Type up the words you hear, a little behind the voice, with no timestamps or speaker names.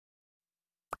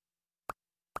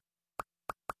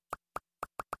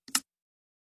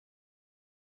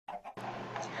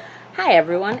Hi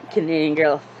everyone, Canadian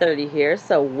Girl 30 here,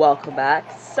 so welcome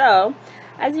back. So,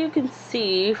 as you can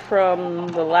see from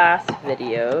the last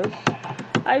videos,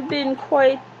 I've been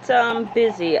quite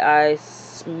busy. I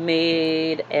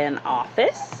made an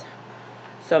office,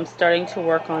 so I'm starting to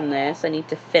work on this. I need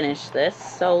to finish this,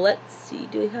 so let's see,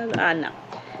 do we have, no.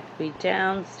 We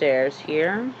downstairs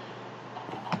here,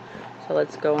 so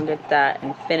let's go and get that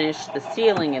and finish the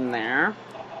ceiling in there.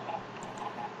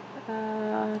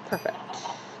 Perfect.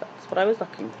 That's what I was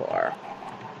looking for.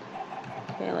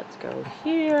 Okay, let's go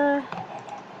here.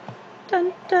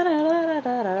 Dun, da, da, da,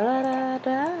 da, da, da,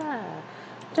 da.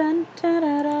 Dun, da,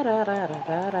 da, da, da, da,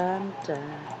 da, da, da.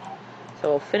 So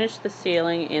we'll finish the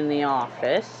ceiling in the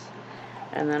office,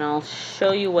 and then I'll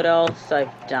show you what else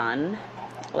I've done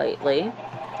lately,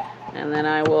 and then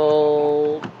I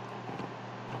will,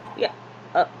 yeah,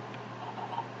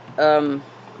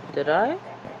 did I?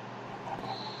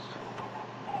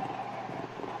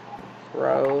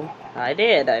 I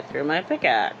did. I threw my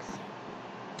pickaxe.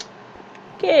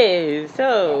 Okay,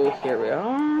 so here we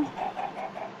are.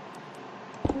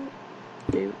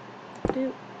 Doop,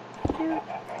 doop, doop,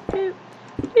 doop,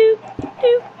 doop,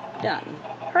 doop. Done.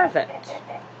 Perfect.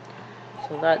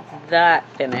 So that's that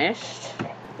finished.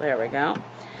 There we go.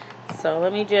 So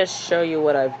let me just show you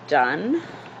what I've done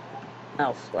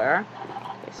elsewhere.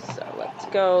 Okay, so let's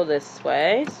go this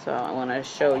way. So I want to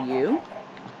show you.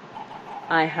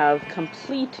 I have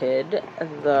completed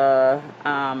the,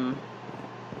 oh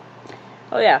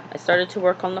yeah, I started to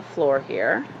work on the floor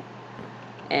here.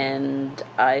 And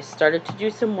I started to do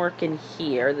some work in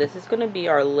here. This is going to be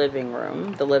our living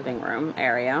room, the living room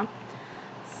area.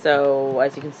 So,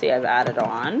 as you can see, I've added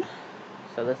on.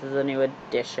 So this is a new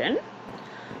addition.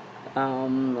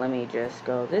 Let me just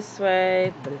go this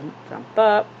way, jump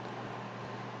up.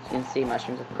 As you can see,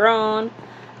 mushrooms have grown.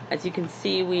 As you can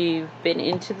see, we've been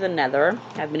into the nether.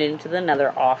 I've been into the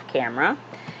nether off camera.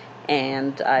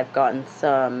 And I've gotten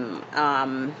some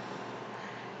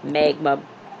magma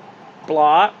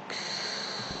blocks.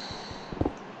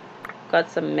 Got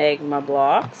some magma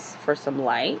blocks for some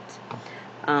light.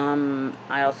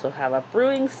 I also have a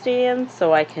brewing stand,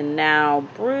 so I can now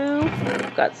brew.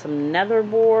 Got some nether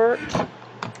wart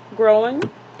growing,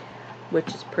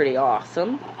 which is pretty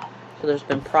awesome. So there's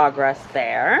been progress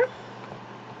there.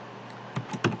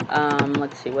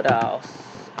 Let's see what else.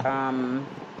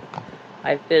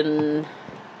 I've been,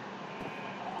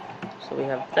 so we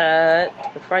have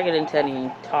that. Before I get into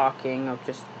any talking of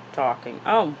just talking,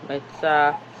 oh, it's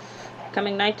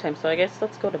becoming nighttime, so I guess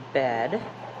let's go to bed.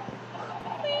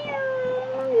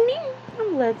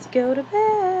 Let's go to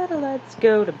bed. Let's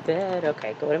go to bed.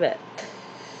 Okay, go to bed.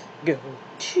 Go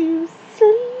to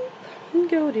sleep.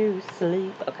 Go to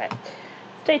sleep. Okay.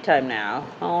 It's daytime now.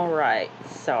 Alright,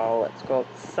 so let's go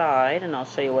outside and I'll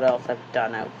show you what else I've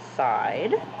done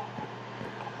outside.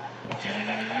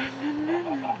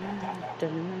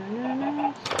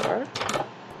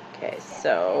 Okay,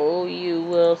 so you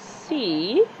will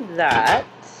see that,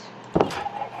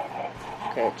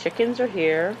 okay, chickens are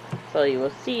here. So you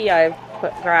will see I've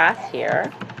put grass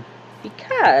here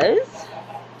because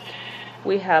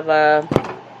we have a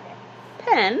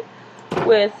pen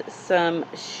with some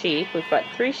sheep. We've got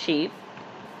 3 sheep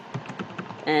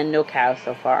and no cows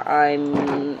so far.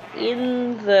 I'm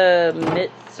in the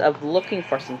midst of looking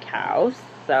for some cows,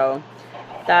 so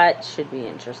that should be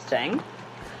interesting.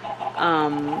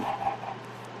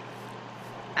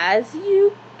 As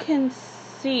you can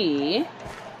see,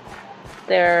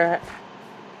 there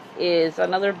is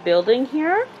another building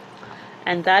here,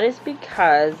 and that is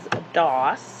because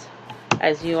Doss,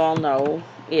 as you all know,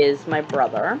 is my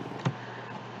brother.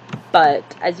 But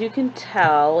as you can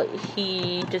tell,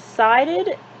 he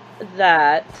decided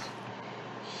that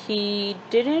he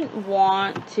didn't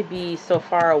want to be so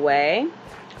far away.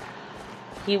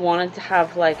 He wanted to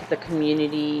have like the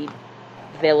community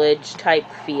village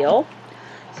type feel.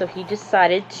 So he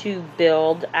decided to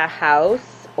build a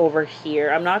house over here.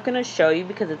 I'm not going to show you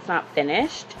because it's not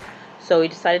finished. So he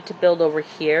decided to build over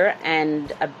here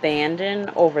and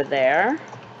abandon over there.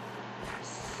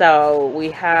 So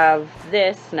we have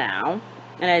this now,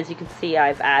 and as you can see,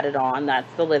 I've added on,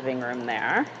 that's the living room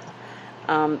there.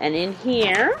 And in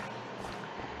here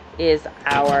is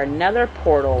our nether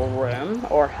portal room,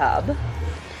 or hub.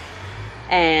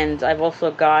 And I've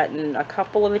also gotten a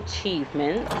couple of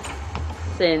achievements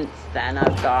since then.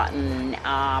 I've gotten,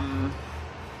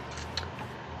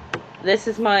 this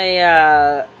is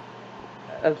my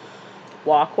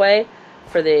walkway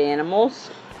for the animals,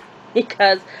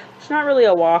 because it's not really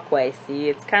a walkway, see,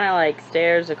 it's kind of like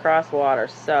stairs across water.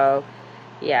 So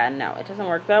yeah, no, it doesn't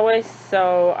work that way.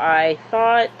 So I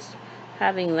thought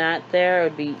having that there, it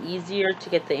would be easier to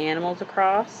get the animals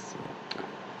across.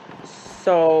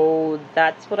 So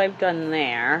that's what I've done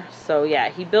there. So yeah,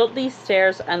 he built these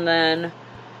stairs, and then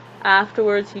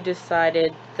afterwards he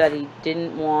decided that he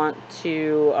didn't want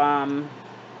to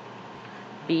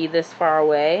be this far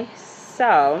away.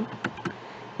 So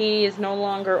he is no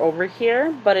longer over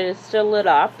here, but it is still lit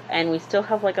up, and we still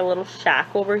have like a little shack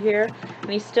over here,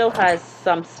 and he still has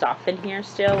some stuff in here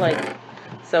still, like,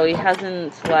 so he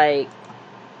hasn't like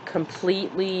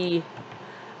completely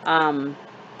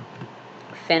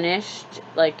finished,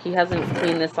 like he hasn't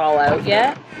cleaned this all out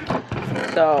yet,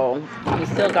 so he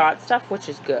still got stuff, which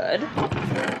is good.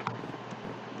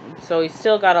 So he's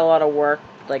still got a lot of work,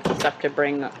 like stuff to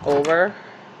bring over.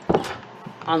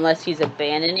 Unless he's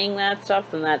abandoning that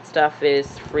stuff, then that stuff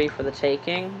is free for the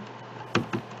taking.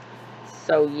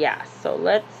 So yeah, so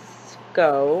let's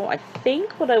go. I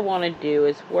think what I want to do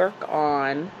is work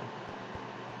on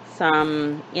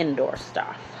some indoor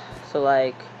stuff. So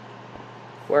like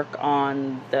work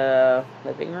on the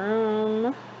living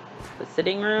room, the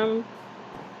sitting room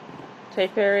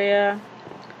type area.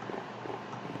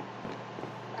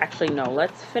 Actually no,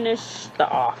 let's finish the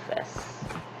office.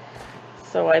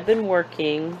 So I've been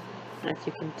working, as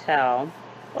you can tell.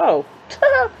 Oh,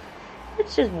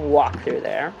 let's just walk through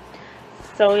there.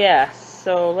 So yeah,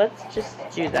 so let's just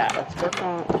do that. Let's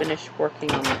finish working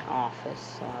on the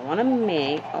office. So I want to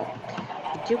make, oh,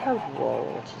 I do have wool,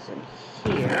 which is in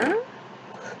here.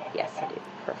 Yes, I do.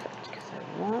 Perfect, because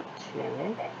I want to, do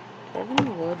I have any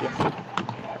wood? Yes, I do.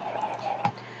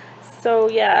 Perfect. So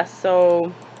yeah,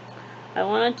 so I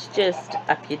wanted to just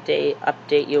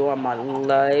update you on my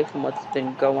life and what's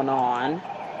been going on.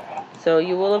 So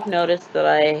you will have noticed that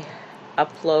I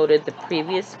uploaded the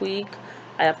previous week.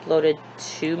 I uploaded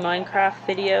 2 Minecraft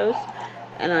videos,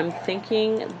 and I'm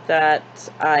thinking that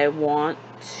I want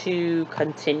to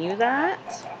continue that,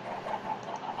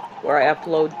 where I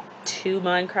upload 2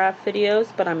 Minecraft videos,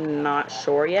 but I'm not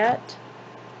sure yet.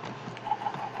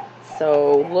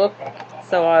 So look.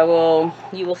 So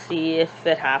you will see if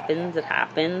it happens, it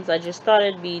happens. I just thought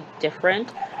it'd be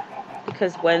different,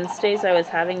 because Wednesdays I was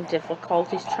having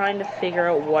difficulties trying to figure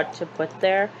out what to put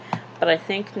there. But I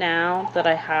think now that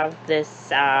I have this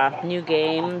new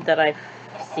game that I've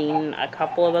seen a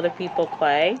couple of other people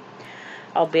play,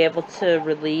 I'll be able to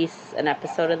release an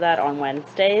episode of that on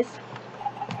Wednesdays.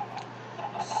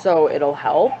 So it'll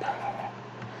help.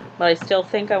 But I still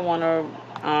think I want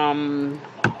to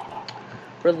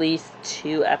release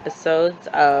 2 episodes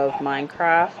of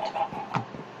Minecraft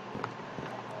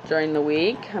during the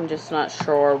week. I'm just not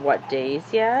sure what days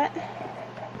yet,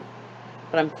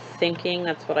 but I'm thinking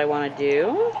that's what I want to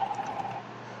do.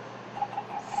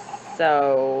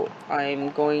 So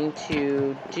I'm going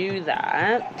to do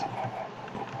that,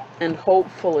 and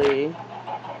hopefully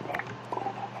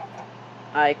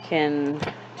I can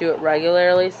do it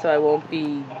regularly, so I won't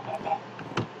be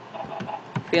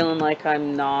feeling like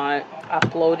I'm not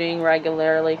uploading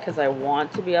regularly, because I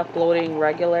want to be uploading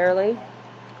regularly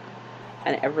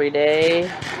and every day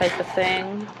type of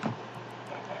thing,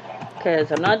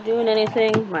 because I'm not doing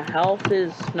anything. My health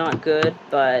is not good,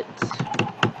 but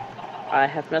I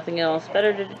have nothing else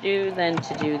better to do than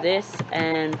to do this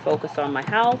and focus on my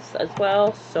health as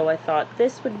well. So I thought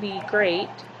this would be great,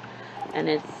 and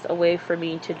it's a way for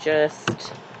me to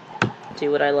just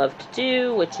do what I love to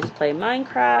do, which is play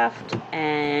Minecraft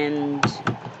and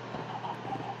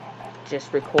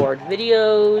just record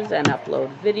videos and upload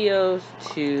videos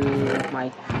to my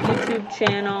YouTube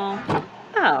channel.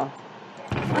 Oh,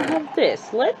 I have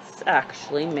this. Let's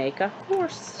actually make a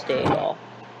horse stable.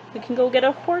 We can go get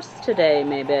a horse today,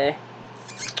 maybe.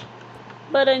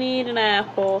 But I need an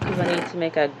apple, because I need to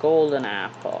make a golden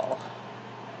apple.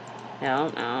 No.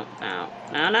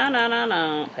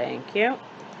 Thank you.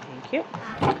 Thank you.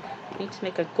 I need to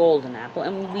make a golden apple,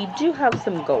 and we do have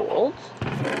some gold.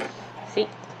 See?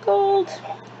 Gold.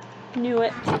 Knew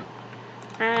it.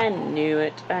 I knew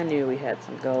it. I knew we had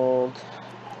some gold.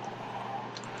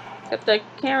 Except I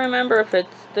can't remember if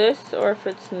it's this or if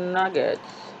it's nuggets.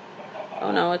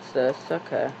 Oh no, it's this.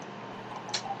 Okay.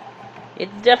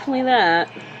 It's definitely that.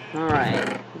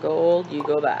 Alright. Gold, you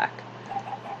go back.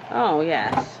 Oh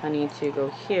yes, I need to go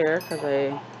here because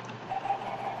I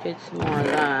did some more of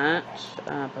that.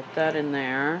 Put that in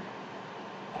there.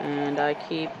 And I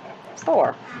keep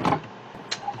 4.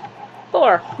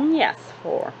 4. Yes,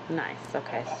 4. Nice.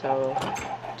 Okay, so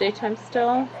daytime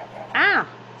still. Ah!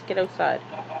 Let's get outside.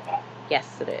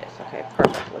 Yes, it is. Okay,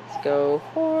 perfect. Let's go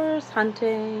horse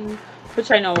hunting.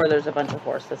 Which I know where there's a bunch of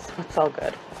horses, so it's all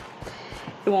good.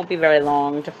 It won't be very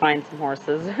long to find some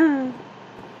horses.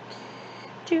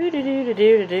 We're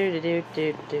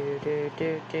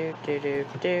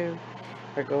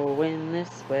going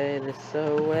this way, this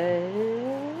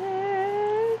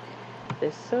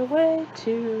away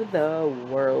to the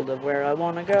world of where I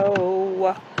wanna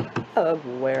go,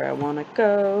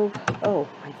 Oh,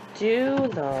 I do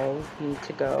though need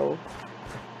to go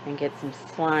and get some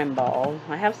slime balls.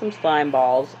 I have some slime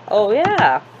balls. Oh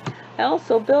yeah, I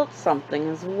also built something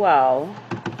as well.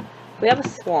 We have a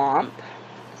swamp,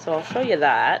 so I'll show you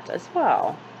that as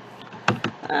well.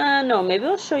 No, maybe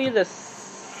I'll show you the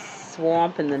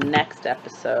swamp in the next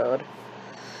episode.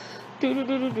 Because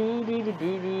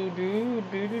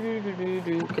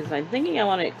I'm thinking I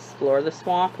want to explore the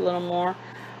swamp a little more.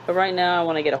 But right now I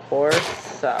want to get a horse,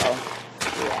 so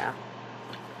yeah.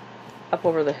 Up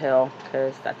over the hill,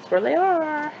 because that's where they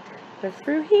are. They're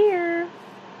through here.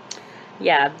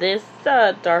 Yeah, this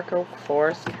dark oak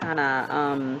forest kind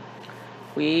of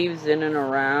weaves in and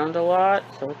around a lot,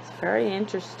 so it's very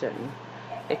interesting.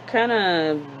 It kind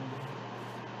of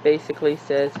basically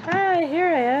says, hi, here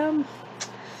I am.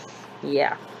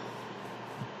 Yeah.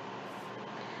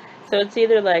 So it's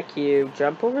either like you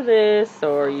jump over this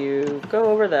or you go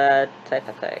over that type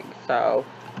of thing. So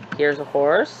here's a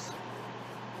horse.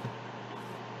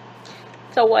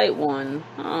 It's a white one.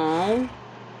 Oh,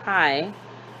 hi.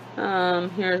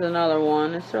 Here's another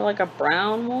one. Is there like a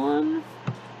brown one?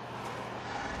 I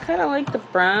kind of like the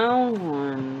brown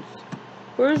ones.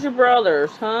 Where's your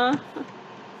brothers, huh?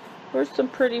 Where's some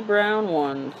pretty brown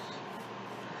ones?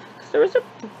 'Cause there was a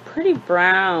pretty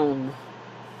brown.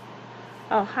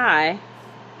 Oh, hi.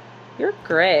 You're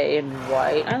gray and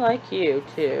white. I like you,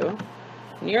 too.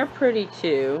 And you're pretty,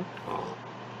 too.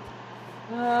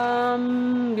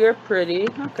 You're pretty.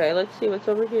 Okay, let's see what's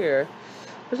over here.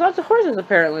 There's lots of horses,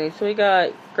 apparently. So we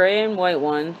got gray and white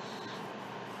ones.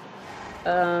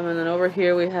 And then over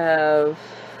here we have...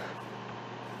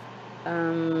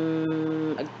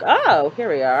 oh, here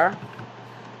we are.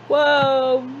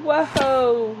 Whoa, whoa,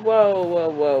 whoa, whoa,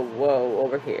 whoa, whoa,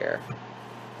 over here.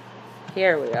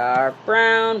 Here we are,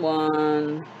 brown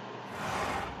one.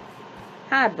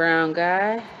 Hi, brown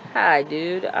guy. Hi,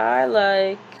 dude. I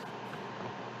like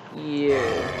you.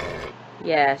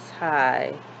 Yes,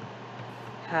 hi.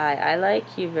 Hi, I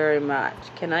like you very much.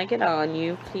 Can I get on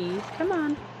you, please? Come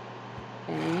on.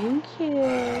 Thank you.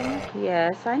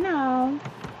 Yes, I know.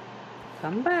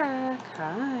 Come back.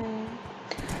 Hi.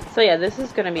 So yeah, this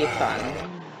is gonna be fun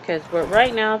because we're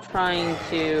right now trying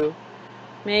to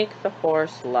make the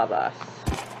horse love us.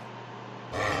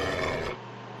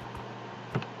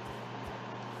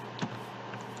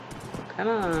 Come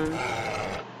on.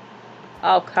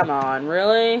 Oh, come on.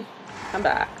 Really? Come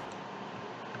back.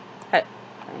 Hey,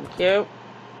 thank you.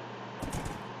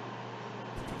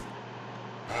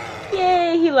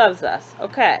 Yay, he loves us.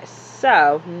 Okay,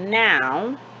 so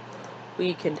now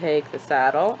we can take the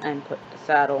saddle and put the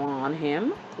saddle on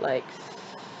him, like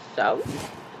so.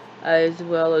 As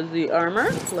well as the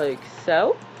armor, like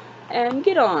so. And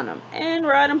get on him and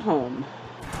ride him home.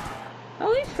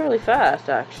 Oh, he's fairly fast,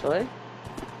 actually.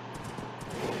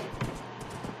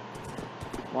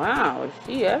 Wow, is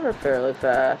she ever fairly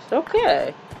fast?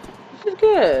 Okay. This is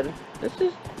good. This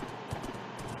is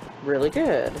really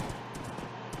good.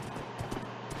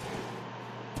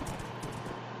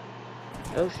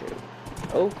 Oh, shoot.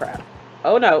 Oh, crap.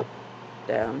 Oh, no.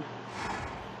 Down.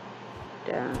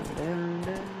 Down, down,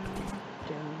 down.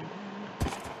 Down,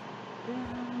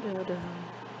 down, down, down.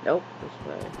 Nope, this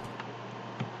way.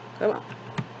 Come on.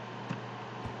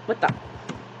 What the?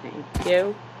 Thank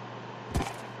you.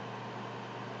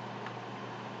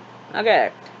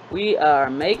 Okay, we are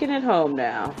making it home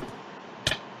now.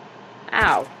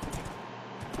 Ow.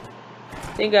 I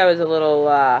think I was a little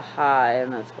high,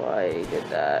 and that's why he did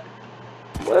that.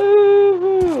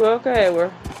 Woohoo! Okay,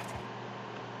 we're...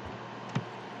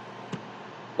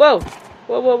 Whoa!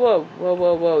 Whoa, whoa, whoa. Whoa,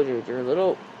 whoa, whoa, dude. You're a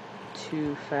little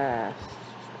too fast.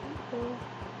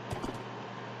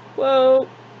 Whoa!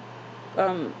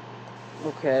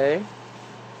 Okay.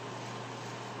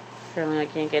 Apparently I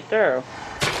can't get through.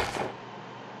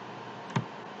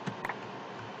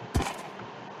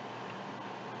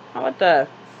 Oh, what the?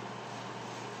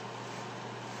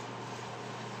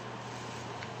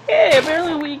 Hey,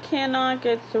 apparently we cannot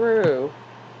get through.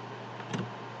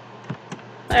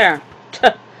 There.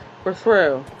 We're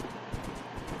through.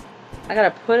 I gotta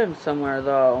put him somewhere,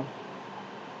 though.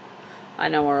 I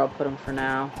know where I'll put him for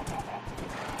now.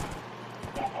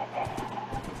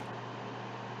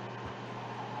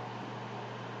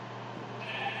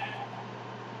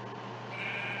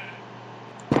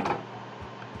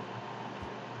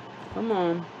 Come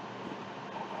on.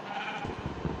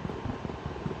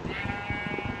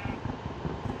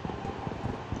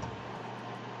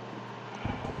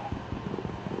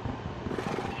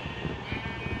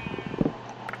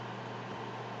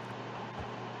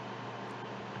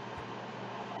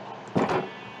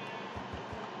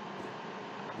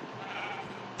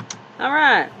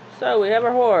 Alright, so we have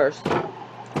our horse.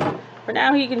 For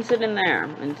now, he can sit in there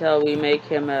until we make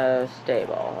him a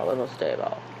little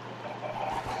stable.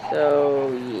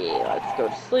 So, yeah, let's go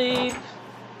to sleep.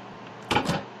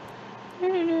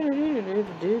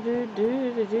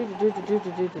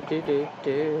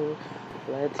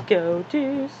 Let's go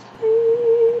to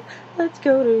sleep. Let's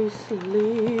go to sleep.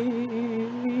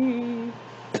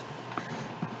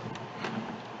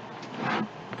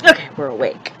 Okay, we're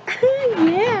awake.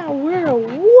 Yeah, we're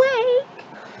awake.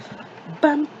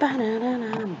 Bum ba na na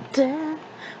na da.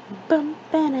 Bum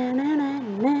ba na na na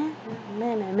na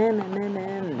na na na na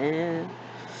na na.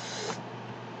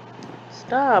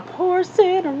 Stop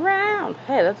horsing around.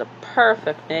 Hey, that's a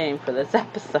perfect name for this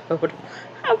episode.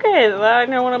 Okay, so I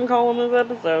know what I'm calling this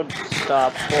episode.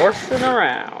 Stop horsing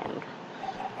around.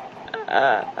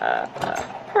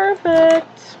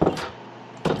 Perfect.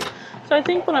 So I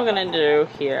think what I'm going to do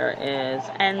here is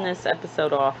end this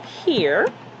episode off here.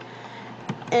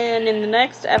 And in the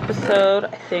next episode,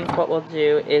 I think what we'll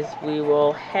do is we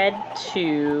will head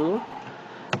to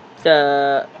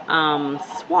the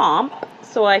swamp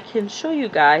so I can show you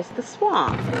guys the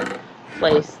swamp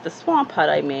place, the swamp hut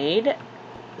I made.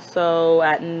 So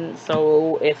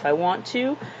if I want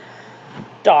to,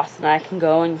 Dawson and I can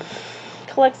go and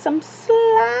collect some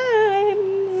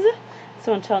slimes.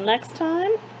 So until next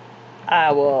time,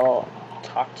 I will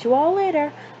talk to you all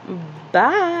later.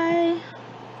 Bye.